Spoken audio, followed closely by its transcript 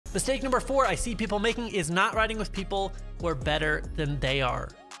Mistake number 4 I see people making is not riding with people who are better than they are.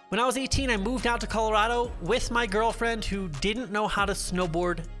 When I was 18, I moved out to Colorado with my girlfriend who didn't know how to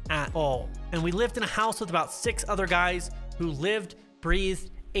snowboard at all. And we lived in a house with about 6 other guys who lived, breathed,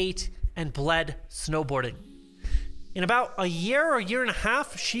 ate, and bled snowboarding. In about a year or a year and a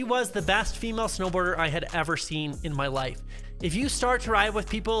half, she was the best female snowboarder I had ever seen in my life. If you start to ride with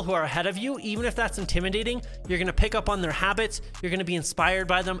people who are ahead of you, even if that's intimidating, you're gonna pick up on their habits, you're gonna be inspired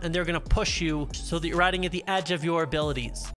by them, and they're gonna push you so that you're riding at the edge of your abilities.